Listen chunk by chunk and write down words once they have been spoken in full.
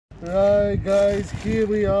Right guys, here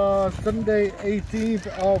we are, Sunday 18th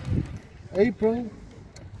of April,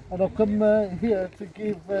 and I've come here to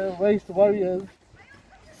give Waste Warriors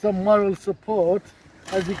some moral support.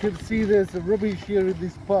 As you can see, there's rubbish here in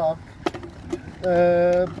this park.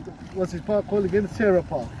 What's this park called again? Sara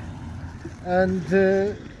Park. And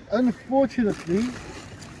unfortunately,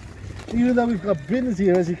 even though we've got bins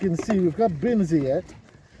here, as you can see, we've got bins here.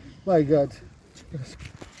 My God.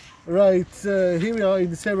 Right, here we are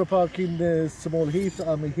in the Sara Park in small Heath.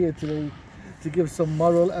 I'm here today to give some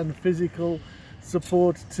moral and physical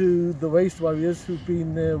support to the waste warriors who've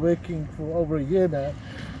been working for over a year now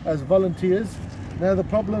as volunteers. Now the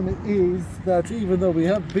problem is that even though we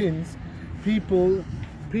have bins, people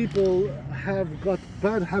have got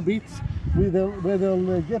bad habits where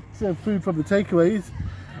they'll get food from the takeaways,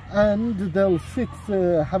 and they'll sit,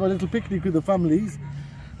 have a little picnic with the families,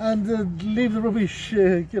 and leave the rubbish,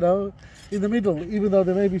 you know, in the middle, even though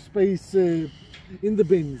there may be space in the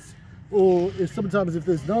bins. Or sometimes if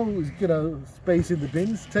there's no, you know, space in the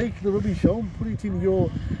bins, take the rubbish home, put it in your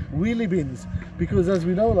wheelie bins, because as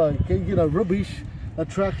we know, like, you know, rubbish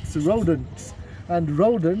attracts rodents, and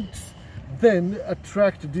rodents then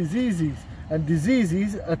attract diseases, and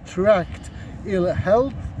diseases attract ill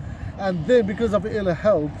health, and then because of ill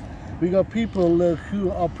health, we got people who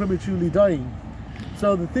are prematurely dying.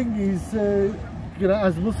 So the thing is, you know,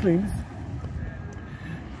 as Muslims,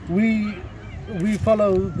 we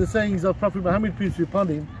follow the sayings of Prophet Muhammad, peace be upon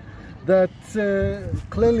him, that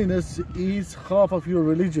cleanliness is half of your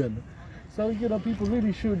religion. So, you know, people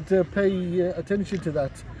really should pay attention to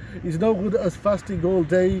that. It's no good us fasting all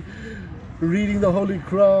day, reading the Holy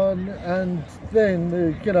Quran, and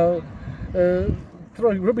then, you know,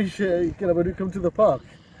 throwing rubbish, you know, when we come to the park.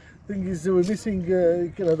 Thing is, we're missing,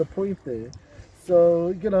 you know, the point there. So,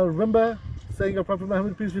 you know, remember saying of Prophet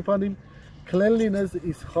Muhammad, peace be upon him, cleanliness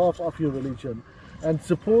is half of your religion. And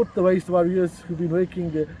support the waste warriors who've been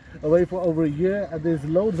working away for over a year, and there's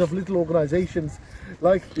loads of little organizations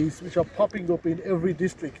like this which are popping up in every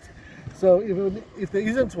district. So even if there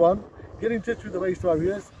isn't one, get in touch with the waste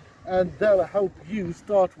warriors and they'll help you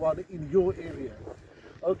start one in your area.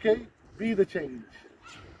 Okay, be the change.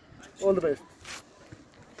 All the best.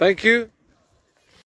 Thank you.